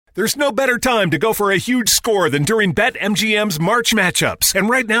There's no better time to go for a huge score than during BetMGM's March matchups. And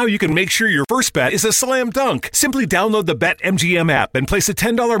right now, you can make sure your first bet is a slam dunk. Simply download the BetMGM app and place a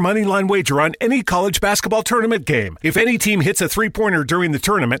 $10 moneyline wager on any college basketball tournament game. If any team hits a three-pointer during the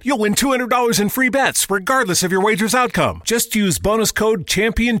tournament, you'll win $200 in free bets, regardless of your wager's outcome. Just use bonus code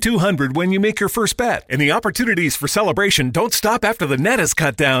CHAMPION200 when you make your first bet. And the opportunities for celebration don't stop after the net is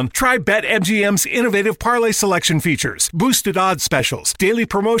cut down. Try BetMGM's innovative parlay selection features, boosted odds specials, daily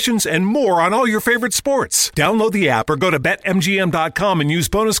promotions, and more on all your favorite sports. Download the app or go to BetMGM.com and use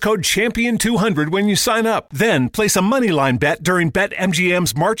bonus code CHAMPION200 when you sign up. Then place a moneyline bet during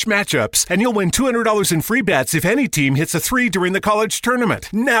BetMGM's March matchups, and you'll win $200 in free bets if any team hits a three during the college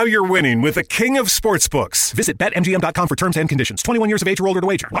tournament. Now you're winning with the king of sportsbooks. Visit BetMGM.com for terms and conditions. 21 years of age or older to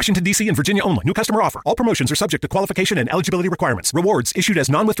wager. Washington, D.C. and Virginia only. New customer offer. All promotions are subject to qualification and eligibility requirements. Rewards issued as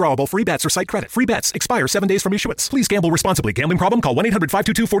non-withdrawable free bets or site credit. Free bets expire 7 days from issuance. Please gamble responsibly. Gambling problem? Call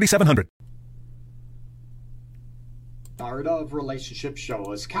 1-800-522-4700. Art of Relationship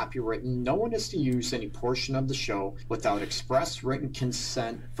show is copywritten. No one is to use any portion of the show without express written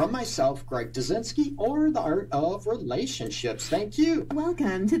consent from myself, Greg Dudzinski, or the Art of Relationships. Thank you.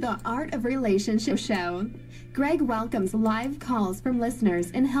 Welcome to the Art of Relationship show. Greg welcomes live calls from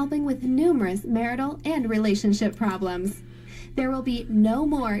listeners in helping with numerous marital and relationship problems. There will be no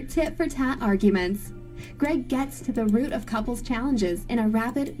more tit-for-tat arguments. Greg gets to the root of couples' challenges in a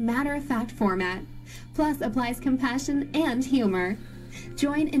rapid, matter-of-fact format, plus applies compassion and humor.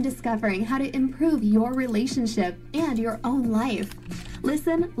 Join in discovering how to improve your relationship and your own life.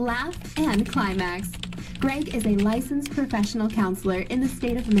 Listen, laugh, and climax. Greg is a licensed professional counselor in the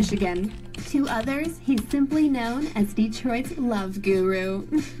state of Michigan. To others, he's simply known as Detroit's love guru.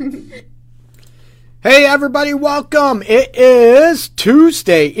 Hey everybody, welcome. It is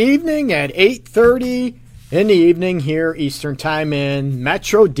Tuesday evening at 8:30 in the evening here Eastern Time in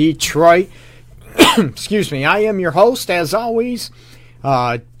Metro Detroit. Excuse me. I am your host, as always,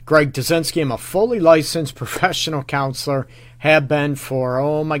 Greg Dudzinski. I'm a fully licensed professional counselor, have been for,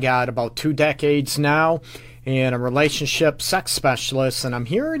 about 2 decades now, and a relationship sex specialist, and I'm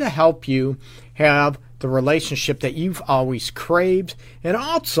here to help you have the relationship that you've always craved, and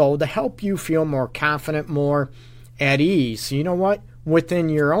also to help you feel more confident, more at ease, you know what, within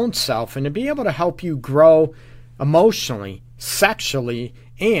your own self, and to be able to help you grow emotionally, sexually,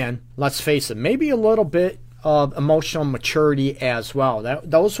 and, let's face it, maybe a little bit of emotional maturity as well.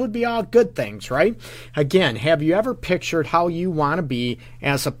 Those would be all good things, right? Again, have you ever pictured how you want to be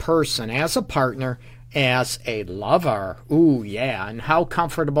as a person, as a partner, as a lover? Ooh, yeah. And how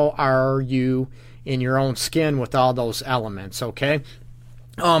comfortable are you in your own skin with all those elements, okay?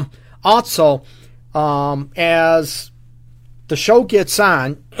 Also, as the show gets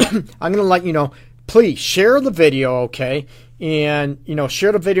on, I'm going to let you know, please share the video, okay? And,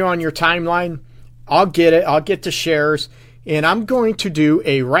 share the video on your timeline. I'll get it. I'll get the shares. And I'm going to do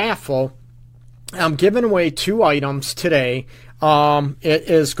a raffle. I'm giving away 2 items today. It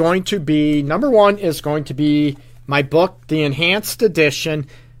is going to be, number 1 is going to be my book, the Enhanced Edition,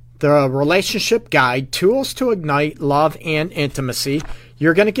 The Relationship Guide, Tools to Ignite Love and Intimacy.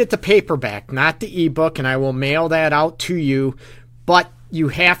 You're going to get the paperback, not the ebook, and I will mail that out to you. But you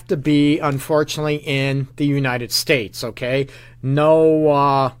have to be, unfortunately, in the United States, okay? No,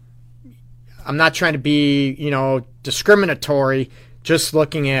 I'm not trying to be, discriminatory, just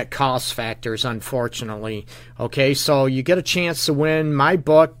looking at cost factors, unfortunately. Okay, so you get a chance to win my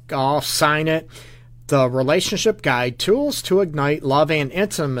book. I'll sign it. The Relationship Guide, Tools to Ignite Love and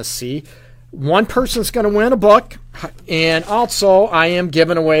Intimacy. One person's going to win a book. And also, I am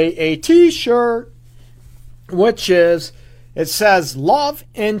giving away a t-shirt, which is, it says Love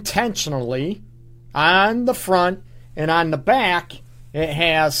Intentionally on the front, and on the back, it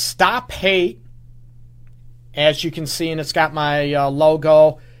has Stop Hate, as you can see, and it's got my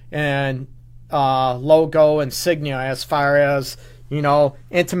logo insignia as far as,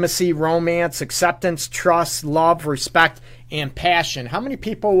 intimacy, romance, acceptance, trust, love, respect, and passion. How many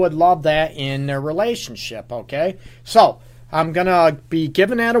people would love that in their relationship, okay? So, I'm going to be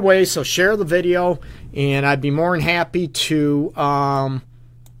giving that away, so share the video, and I'd be more than happy to, and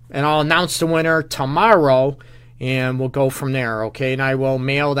I'll announce the winner tomorrow, and we'll go from there, okay? And I will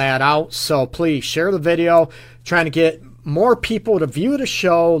mail that out, so please share the video, trying to get more people to view the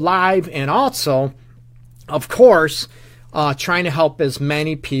show live, and also, of course, trying to help as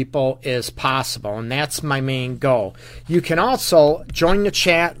many people as possible, and that's my main goal. You can also join the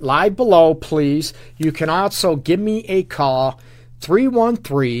chat live below, please. You can also give me a call,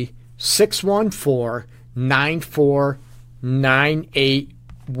 313-614-9498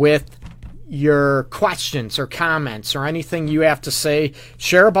 with your questions or comments or anything you have to say,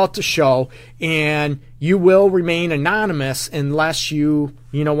 share about the show, and you will remain anonymous unless you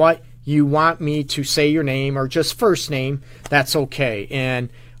know what, you want me to say your name or just first name. That's okay. And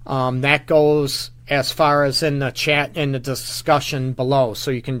that goes as far as in the chat and the discussion below.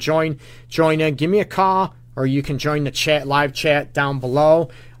 So you can join in, give me a call, or you can join the chat, live chat down below.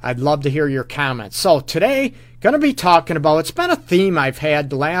 I'd love to hear your comments. So today, going to be talking about, it's been a theme I've had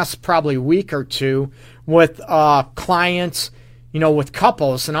the last probably week or two with clients, with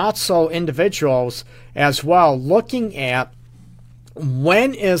couples and also individuals as well, looking at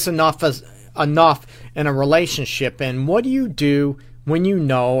when is enough in a relationship, and what do you do when you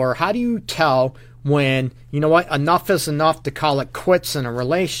know, or how do you tell when, enough is enough to call it quits in a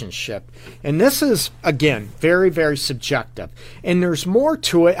relationship. And this is, again, very, very subjective. And there's more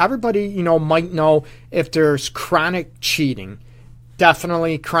to it. Everybody, might know if there's chronic cheating,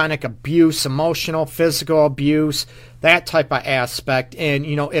 definitely chronic abuse, emotional, physical abuse, that type of aspect. And,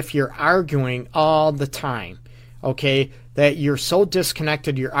 if you're arguing all the time, okay, that you're so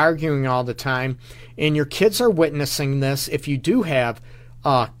disconnected, you're arguing all the time, and your kids are witnessing this. If you do have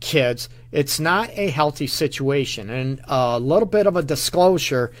kids, it's not a healthy situation. And a little bit of a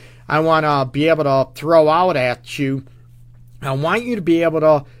disclosure I want to be able to throw out at you. I want you to be able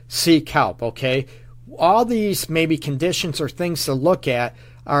to seek help, okay? All these maybe conditions or things to look at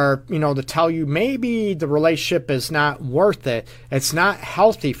are, to tell you maybe the relationship is not worth it. It's not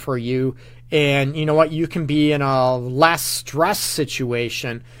healthy for you. And you know what? You can be in a less stress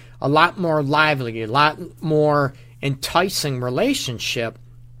situation, a lot more lively, a lot more enticing relationship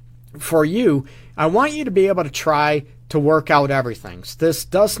for you. I want you to be able to try to work out everything. This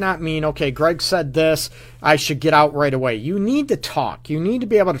does not mean, okay, Greg said this, I should get out right away. You need to talk. You need to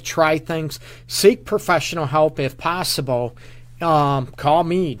be able to try things, seek professional help if possible. Call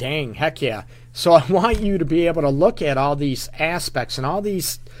me, dang, heck yeah. So I want you to be able to look at all these aspects and all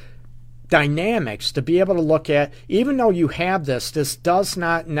these dynamics to be able to look at, even though you have this does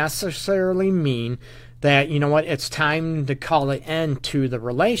not necessarily mean that, it's time to call an end to the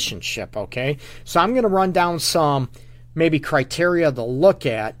relationship, okay? So I'm going to run down some maybe criteria to look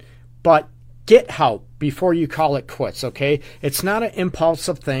at, but get help before you call it quits, okay? It's not an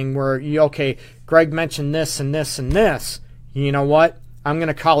impulsive thing where okay, Greg mentioned this and this and this. You know what? I'm going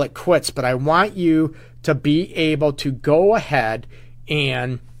to call it quits, but I want you to be able to go ahead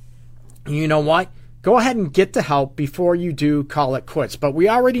and go ahead and get the help before you do call it quits. But we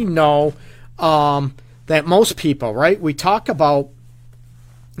already know that most people, right? We talk about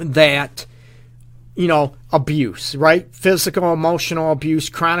that, abuse, right? Physical, emotional abuse,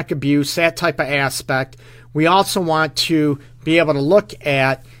 chronic abuse, that type of aspect. We also want to be able to look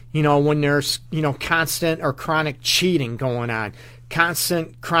at, when there's, constant or chronic cheating going on,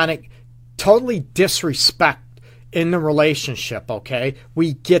 constant, chronic, totally disrespect in the relationship, okay?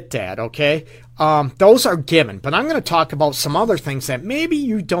 We get that, okay? Those are given, but I'm going to talk about some other things that maybe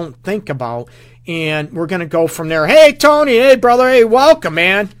you don't think about, and we're going to go from there. Hey, Tony, hey, brother, hey, welcome,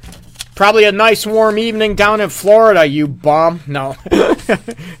 man. Probably a nice warm evening down in Florida, you bum. No,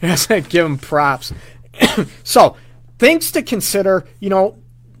 give him props. So, things to consider,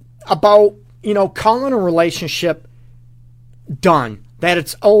 about, calling a relationship done, that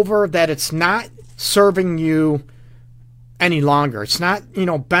it's over, that it's not serving you any longer. It's not,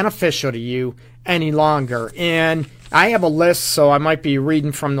 beneficial to you any longer. And I have a list, so I might be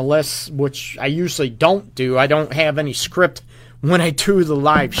reading from the list, which I usually don't do. I don't have any script when I do the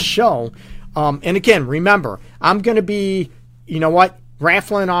live show. And again, remember, I'm going to be,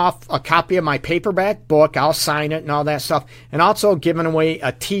 raffling off a copy of my paperback book. I'll sign it and all that stuff. And also giving away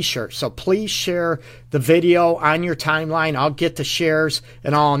a t-shirt. So please share the video on your timeline. I'll get the shares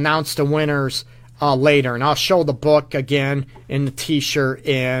and I'll announce the winners later, and I'll show the book again in the t-shirt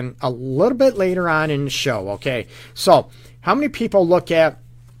and a little bit later on in the show, okay? So, how many people look at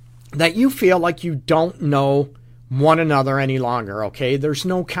that you feel like you don't know one another any longer, okay? There's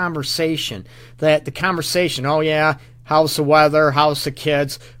no conversation. That the conversation, oh yeah, how's the weather, how's the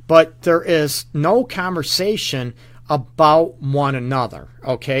kids, but there is no conversation about one another,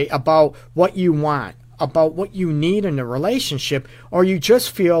 okay? About what you want, about what you need in a relationship, or you just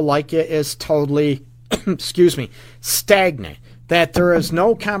feel like it is totally, stagnant, that there is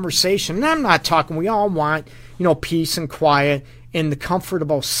no conversation. And I'm not talking, we all want, peace and quiet and the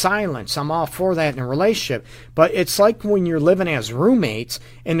comfortable silence. I'm all for that in a relationship, but it's like when you're living as roommates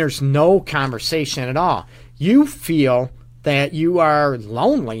and there's no conversation at all. You feel that you are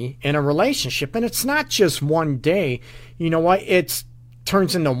lonely in a relationship, and it's not just one day. You know what? It's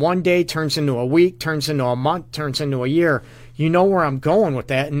turns into one day, turns into a week, turns into a month, turns into a year. You know where I'm going with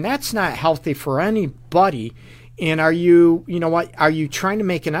that, and that's not healthy for anybody. And are you trying to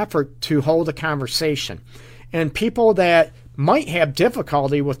make an effort to hold a conversation? And people that might have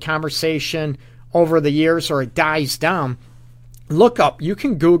difficulty with conversation over the years or it dies down, look up, you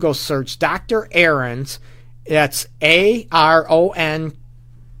can Google search Dr. Ahrens, that's ARON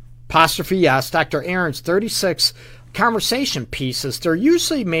apostrophe S, Dr. Ahrens 36 conversation pieces. They're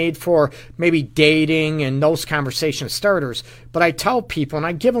usually made for maybe dating and those conversation starters, but I tell people, and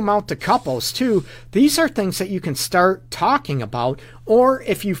I give them out to couples too, these are things that you can start talking about. Or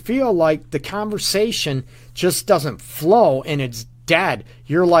if you feel like the conversation just doesn't flow and it's dead,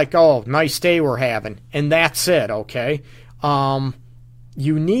 you're like, oh, nice day we're having, and that's it, okay?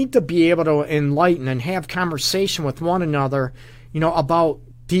 You need to be able to enlighten and have conversation with one another, about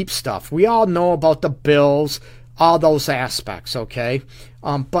deep stuff. We all know about the bills, all those aspects, okay?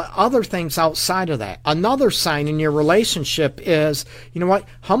 But other things outside of that. Another sign in your relationship is,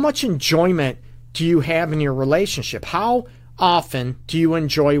 how much enjoyment do you have in your relationship? How often do you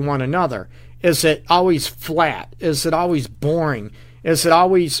enjoy one another? Is it always flat? Is it always boring? Is it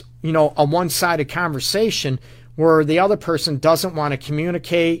always, a one-sided conversation where the other person doesn't want to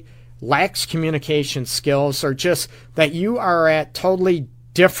communicate, lacks communication skills, or just that you are at totally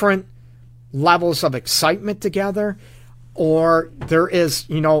different levels of excitement together, or there is,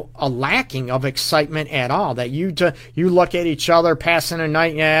 a lacking of excitement at all, that you look at each other passing a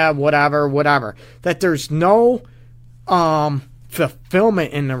night, yeah, whatever, that there's no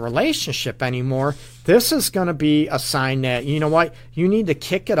fulfillment in the relationship anymore. This is going to be a sign that, you need to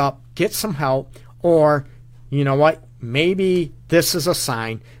kick it up, get some help, or, maybe this is a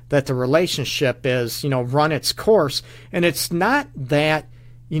sign that the relationship is, run its course. And it's not that,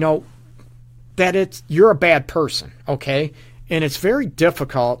 that you're a bad person, okay? And it's very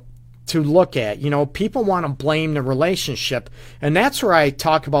difficult to look at. People want to blame the relationship, and that's where I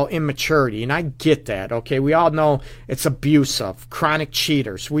talk about immaturity, and I get that, okay? We all know it's abusive, chronic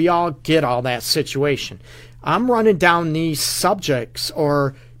cheaters. We all get all that situation. I'm running down these subjects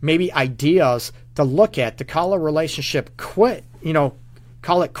or maybe ideas to look at, to call a relationship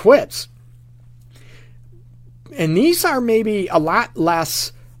call it quits. And these are maybe a lot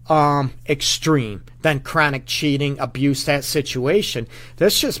less extreme than chronic cheating, abuse, that situation.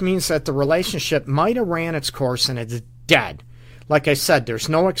 This just means that the relationship might have ran its course and it's dead. Like I said, there's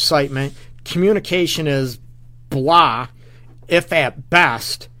no excitement. Communication is blah, if at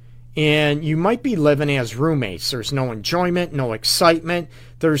best. And you might be living as roommates. There's no enjoyment, no excitement.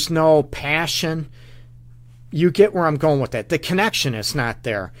 There's no passion. You get where I'm going with that. The connection is not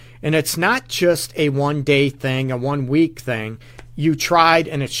there. And it's not just a one-day thing, a one-week thing. You tried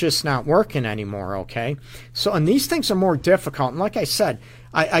and it's just not working anymore, okay? So, and these things are more difficult. And like I said,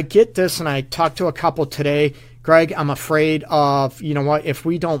 I get this, and I talked to a couple today. Greg, I'm afraid of, if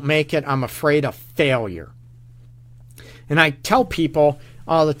we don't make it, I'm afraid of failure. And I tell people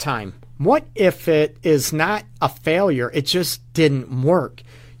all the time, what if it is not a failure? It just didn't work.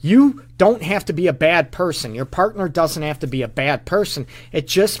 You don't have to be a bad person. Your partner doesn't have to be a bad person. It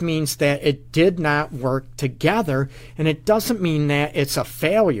just means that it did not work together, and it doesn't mean that it's a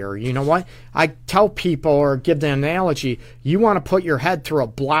failure. You know what? I tell people, or give the analogy, you want to put your head through a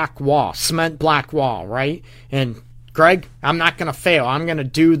block wall, cement block wall, right? And Greg, I'm not going to fail. I'm going to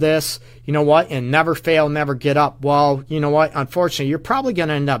do this, and never fail, never get up. Well, you know what? Unfortunately, you're probably going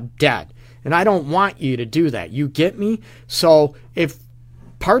to end up dead, and I don't want you to do that. You get me? So if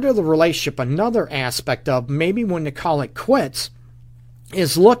part of the relationship, another aspect of maybe when to call it quits,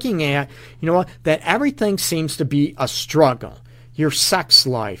 is looking at, that everything seems to be a struggle. Your sex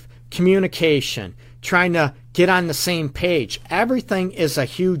life, communication, trying to get on the same page. Everything is a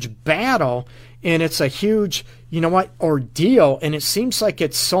huge battle, and it's a huge, ordeal, and it seems like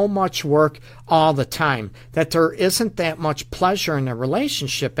it's so much work all the time that there isn't that much pleasure in the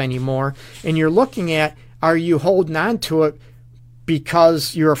relationship anymore. And you're looking at, are you holding on to it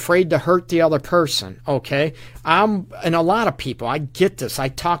because you're afraid to hurt the other person, okay? And a lot of people, I get this. I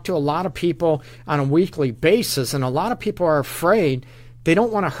talk to a lot of people on a weekly basis, and a lot of people are afraid. They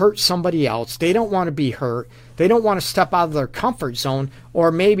don't want to hurt somebody else. They don't want to be hurt. They don't want to step out of their comfort zone.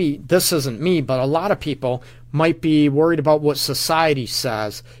 Or maybe this isn't me, but a lot of people might be worried about what society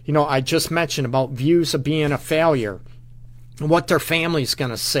says. I just mentioned about views of being a failure, what their family's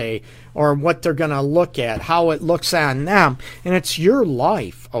going to say, or what they're going to look at, how it looks on them. And it's your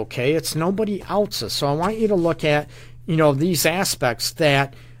life, okay? It's nobody else's. So I want you to look at, these aspects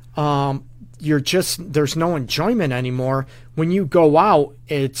that there's no enjoyment anymore. When you go out,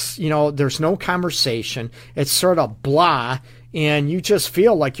 it's, there's no conversation. It's sort of blah, and you just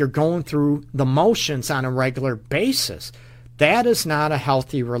feel like you're going through the motions on a regular basis. that is not a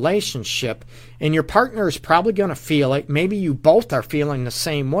healthy relationship. And your partner is probably going to feel it. Maybe you both are feeling the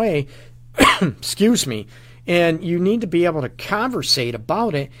same way. Excuse me. And you need to be able to conversate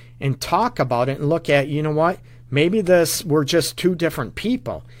about it and talk about it and look at, you know what, maybe we're just two different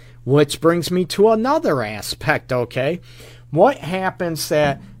people. Which brings me to another aspect, okay? What happens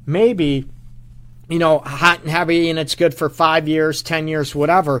that maybe, hot and heavy and it's good for 5 years, 10 years,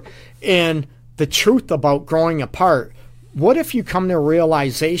 whatever, and the truth about growing apart, what if you come to a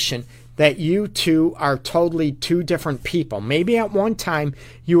realization that you two are totally two different people? Maybe at one time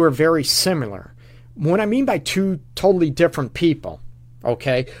you were very similar. What I mean by two totally different people,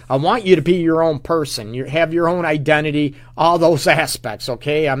 okay? I want you to be your own person. You have your own identity, all those aspects,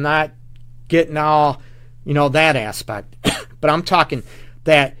 okay? I'm not getting all, that aspect. But I'm talking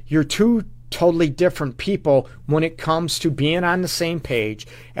that you're two totally different people when it comes to being on the same page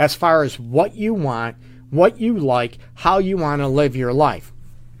as far as what you want, what you like, how you want to live your life.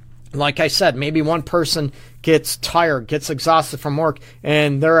 Like I said, maybe one person gets tired, gets exhausted from work,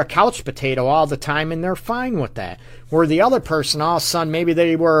 and they're a couch potato all the time, and they're fine with that. Where the other person, all of a sudden, maybe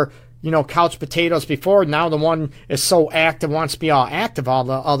they were, couch potatoes before. Now the one is so active, wants to be all active all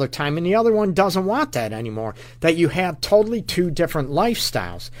the other time, and the other one doesn't want that anymore. That you have totally two different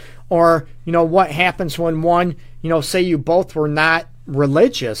lifestyles. Or, what happens when one, say you both were not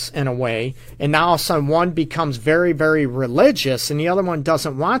religious in a way, and now all of a sudden one becomes very, very religious and the other one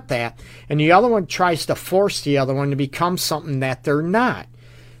doesn't want that, and the other one tries to force the other one to become something that they're not.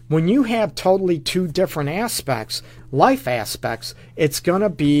 When you have totally two different aspects, life aspects, it's going to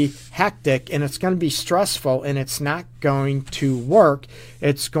be hectic and it's going to be stressful and it's not going to work.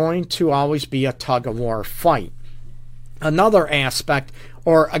 It's going to always be a tug-of-war fight. Another aspect,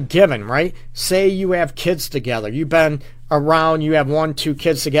 or a given, right? Say you have kids together. You've been around, you have 1-2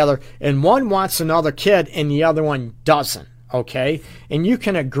 kids together, and one wants another kid and the other one doesn't, okay? And you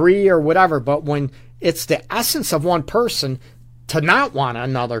can agree or whatever, but when it's the essence of one person to not want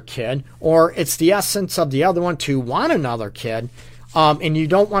another kid, or it's the essence of the other one to want another kid, and you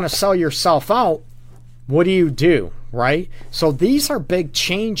don't want to sell yourself out, what do, right? So these are big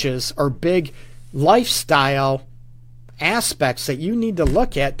changes or big lifestyle aspects that you need to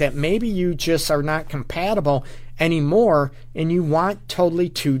look at, that maybe you just are not compatible anymore and you want totally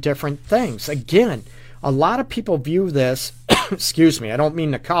two different things. Again, a lot of people view this, excuse me, I don't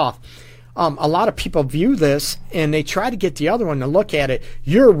mean to cough. A lot of people view this and they try to get the other one to look at it.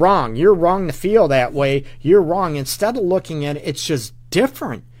 You're wrong to feel that way. You're wrong. Instead of looking at it, it's just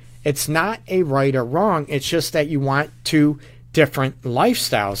different. It's not a right or wrong. It's just that you want two different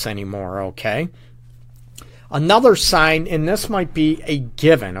lifestyles anymore, okay? Another sign, and this might be a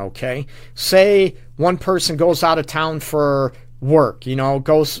given, okay? Say one person goes out of town for work,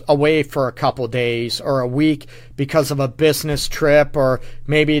 goes away for a couple days or a week because of a business trip, or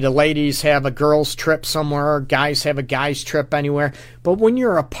maybe the ladies have a girls' trip somewhere, guys have a guys' trip anywhere. But when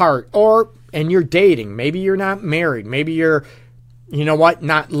you're apart, and you're dating, maybe you're not married, maybe you're,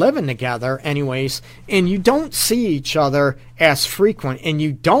 not living together anyways, and you don't see each other as frequent, and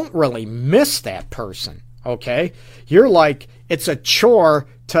you don't really miss that person. Okay, you're like, it's a chore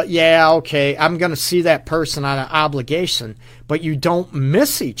to, I'm going to see that person out of obligation, but you don't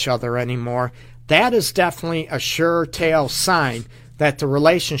miss each other anymore. That is definitely a sure tale sign that the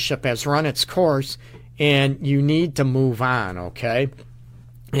relationship has run its course and you need to move on, okay?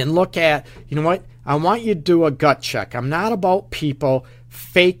 And look at, I want you to do a gut check. I'm not about people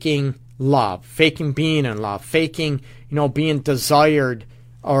faking love, faking being in love, faking, being desired,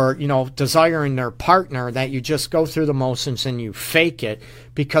 or, desiring their partner, that you just go through the motions and you fake it,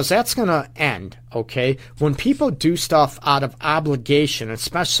 because that's going to end, okay? When people do stuff out of obligation,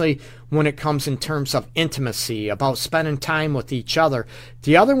 especially when it comes in terms of intimacy, about spending time with each other,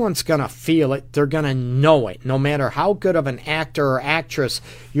 the other one's going to feel it. They're going to know it. No matter how good of an actor or actress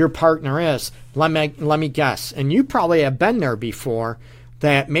your partner is, let me guess, and you probably have been there before,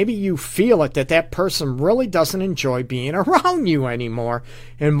 that maybe you feel it, that person really doesn't enjoy being around you anymore.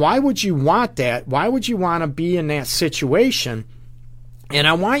 And why would you want that? Why would you want to be in that situation? And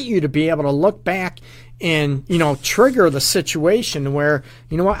I want you to be able to look back and, trigger the situation where,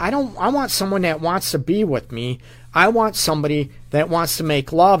 I want someone that wants to be with me. I want somebody that wants to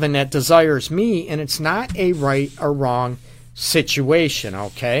make love and that desires me, and it's not a right or wrong situation,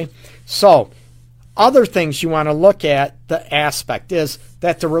 okay? So, other things you want to look at, the aspect is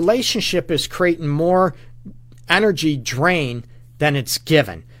that the relationship is creating more energy drain than it's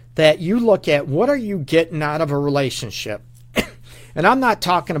given. That you look at, what are you getting out of a relationship? And I'm not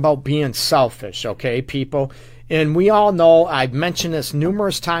talking about being selfish, okay, people? And we all know, I've mentioned this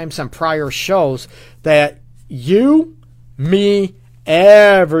numerous times on prior shows, that you me,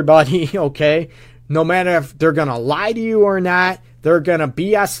 everybody, okay? No matter if they're going to lie to you or not, they're going to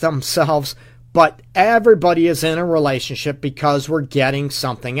BS themselves, but everybody is in a relationship because we're getting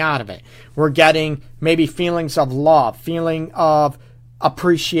something out of it. We're getting maybe feelings of love, feeling of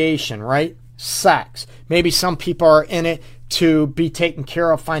appreciation, right? Sex. Maybe some people are in it to be taken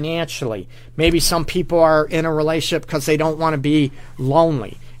care of financially. Maybe some people are in a relationship because they don't want to be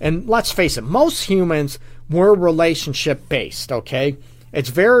lonely. And let's face it, most humans were relationship based, okay? It's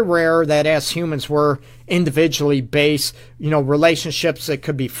very rare that as humans we're individually based, relationships. It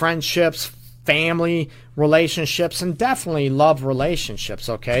could be friendships, family relationships, and definitely love relationships,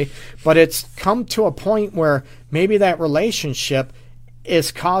 okay? But it's come to a point where maybe that relationship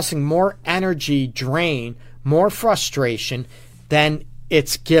is causing more energy drain, more frustration than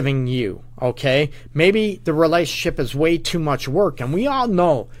it's giving you, okay? Maybe the relationship is way too much work, and we all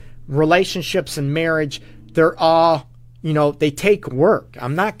know relationships and marriage, they're all, they take work.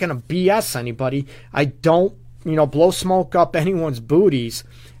 I'm not going to BS anybody. I don't, blow smoke up anyone's booties.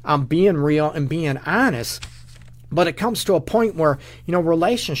 I'm being real and being honest. But it comes to a point where,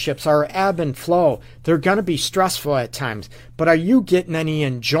 relationships are ebb and flow. They're going to be stressful at times. But are you getting any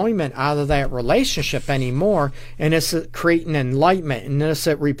enjoyment out of that relationship anymore? And is it creating enlightenment? And is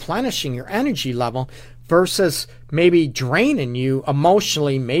it replenishing your energy level versus maybe draining you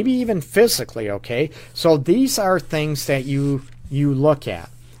emotionally, maybe even physically, okay? So these are things that you look at.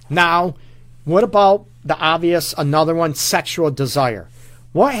 Now, what about the obvious, another one, sexual desire?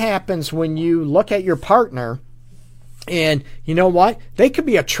 What happens when you look at your partner and you know what? They could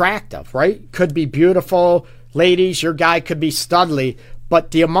be attractive, right? Could be beautiful. Ladies, your guy could be studly,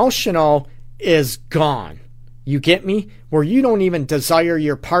 but the emotional is gone. You get me? Where you don't even desire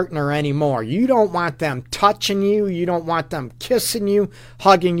your partner anymore. You don't want them touching you. You don't want them kissing you,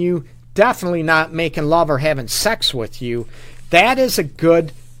 hugging you, definitely not making love or having sex with you. That is a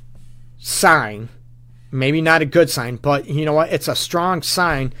good sign. Maybe not a good sign, but you know what? It's a strong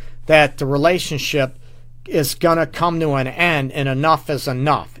sign that the relationship is going to come to an end and enough is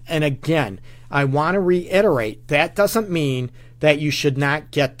enough. And again, I want to reiterate, that doesn't mean that you should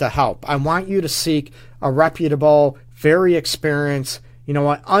not get the help. I want you to seek a reputable, very experienced,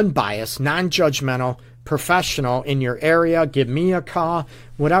 unbiased, non-judgmental professional in your area. Give me a call,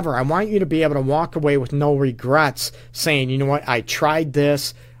 whatever. I want you to be able to walk away with no regrets saying, you know what, I tried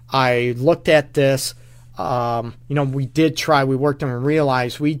this, I looked at this, we did try, we worked and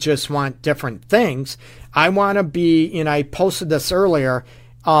realized we just want different things. I want to be, I posted this earlier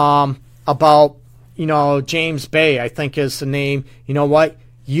about, James Bay, I think is the name. You know what?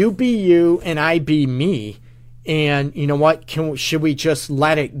 You be you and I be me. And you know what? Should we just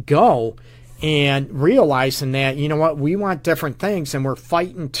let it go and realizing that, you know what? We want different things and we're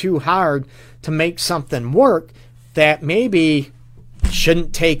fighting too hard to make something work that maybe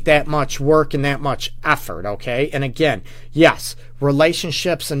shouldn't take that much work and that much effort, okay? And again, yes,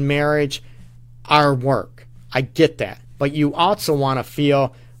 relationships and marriage are work. I get that. But you also want to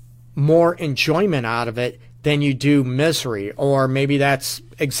feel more enjoyment out of it than you do misery, or maybe that's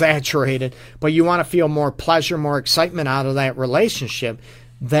exaggerated, but you want to feel more pleasure, more excitement out of that relationship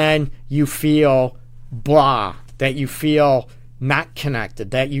than you feel blah, that you feel not connected,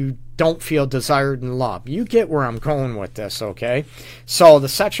 that you don't feel desired and loved. You get where I'm going with this, okay? So the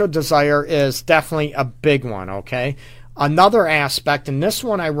sexual desire is definitely a big one, okay? Another aspect, and this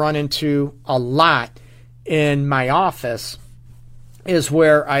one I run into a lot in my office, is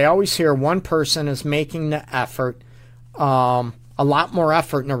where I always hear one person is making the effort, a lot more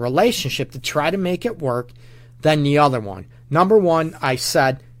effort in a relationship to try to make it work than the other one. Number one, I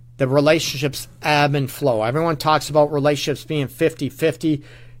said the relationships ebb and flow. Everyone talks about relationships being 50-50.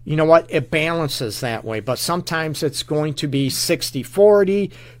 You know what? It balances that way. But sometimes it's going to be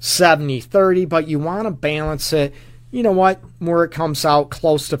 60-40, 70-30. But you want to balance it, you know what, where it comes out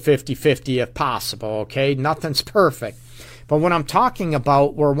close to 50-50 if possible, okay? Nothing's perfect. But when I'm talking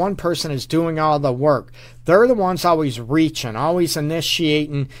about where one person is doing all the work, they're the ones always reaching, always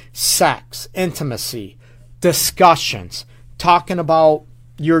initiating sex, intimacy, discussions, talking about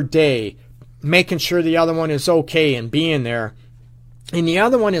your day, making sure the other one is okay and being there. And the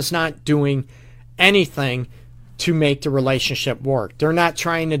other one is not doing anything to make the relationship work. They're not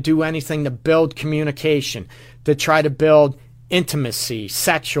trying to do anything to build communication, to try to build intimacy,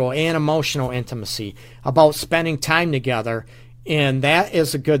 sexual and emotional intimacy, about spending time together. And that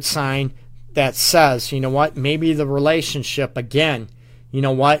is a good sign that says, you know what, maybe the relationship, again, you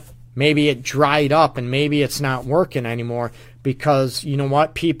know what, maybe it dried up and maybe it's not working anymore, because you know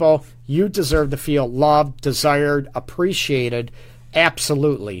what, people, you deserve to feel loved, desired, appreciated,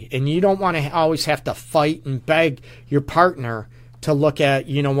 Absolutely. And you don't want to always have to fight and beg your partner to look at,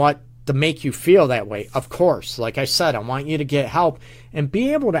 you know what, to make you feel that way. Of course, like I said, I want you to get help and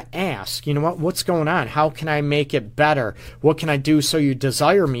be able to ask, you know what, what's going on? How can I make it better? What can I do so you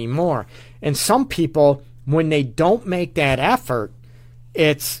desire me more? And some people, when they don't make that effort,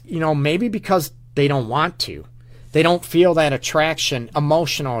 it's, you know, maybe because they don't want to. They don't feel that attraction,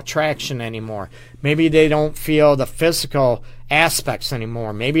 emotional attraction anymore. Maybe they don't feel the physical aspects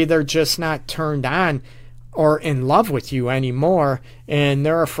anymore. Maybe they're just not turned on or in love with you anymore, and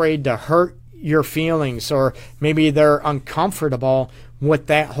they're afraid to hurt your feelings, or maybe they're uncomfortable with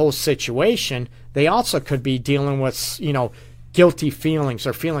that whole situation. They also could be dealing with, you know, guilty feelings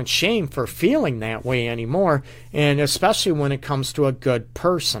or feeling shame for feeling that way anymore, and especially when it comes to a good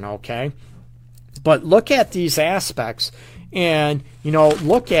person, okay? But look at these aspects and, you know,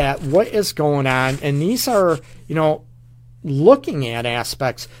 look at what is going on. And these are, you know, looking at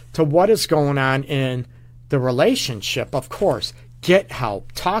aspects to what is going on in the relationship. Of course, get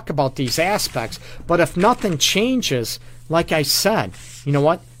help. Talk about these aspects. But if nothing changes, like I said, you know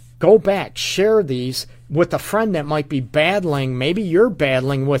what? Go back, share these with a friend that might be battling. Maybe you're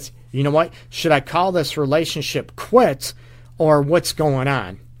battling with, you know what? Should I call this relationship quits, or what's going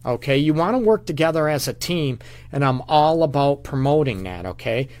on? Okay, you want to work together as a team, and I'm all about promoting that,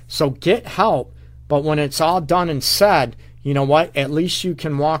 okay? So get help, but when it's all done and said, you know what? At least you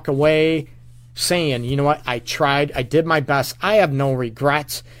can walk away saying, you know what? I tried, I did my best, I have no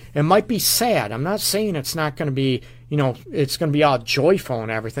regrets. It might be sad. I'm not saying it's not going to be, you know, it's going to be all joyful and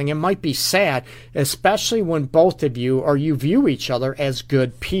everything. It might be sad, especially when both of you, or you view each other as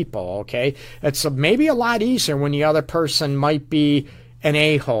good people, okay? It's maybe a lot easier when the other person might be an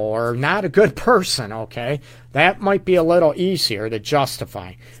a-hole or not a good person, okay? That might be a little easier to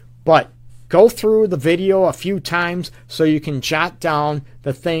justify. But go through the video a few times so you can jot down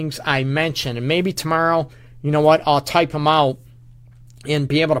the things I mentioned. And maybe tomorrow, you know what, I'll type them out and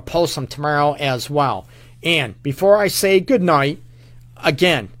be able to post them tomorrow as well. And before I say good night,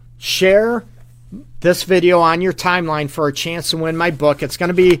 again, share this video on your timeline for a chance to win my book. It's going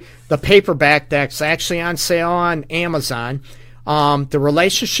to be the paperback that's actually on sale on Amazon. The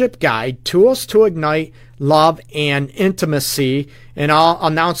Relationship Guide, Tools to Ignite Love and Intimacy, and I'll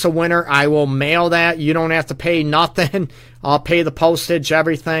announce a winner. I will mail that. You don't have to pay nothing. I'll pay the postage,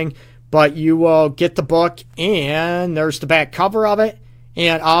 everything, but you will get the book, and there's the back cover of it,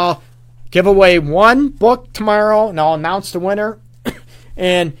 and I'll give away one book tomorrow, and I'll announce the winner,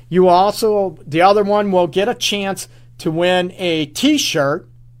 and you also, the other one will get a chance to win a t-shirt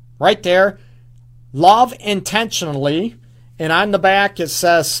right there, Love Intentionally. And on the back, it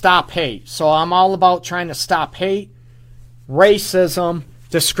says, Stop Hate. So I'm all about trying to stop hate, racism,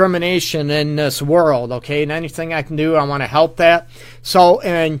 discrimination in this world, okay? And anything I can do, I want to help that. So,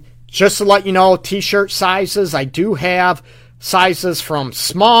 and just to let you know, t-shirt sizes, I do have sizes from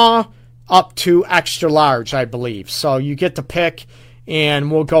small up to extra large, I believe. So you get to pick,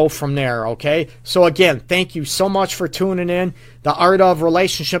 and we'll go from there, okay? So again, thank you so much for tuning in. The Art of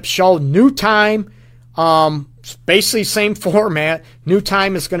Relationship Show, new time. Basically same format. New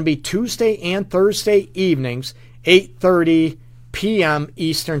time is going to be Tuesday and Thursday evenings, 8:30 p.m.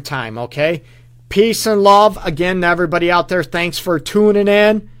 Eastern time, okay? Peace and love again to everybody out there. Thanks for tuning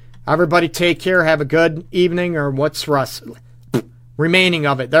in. Everybody take care. Have a good evening, or what's remaining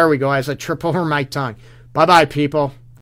of it. There we go. As I trip over my tongue. Bye-bye, people.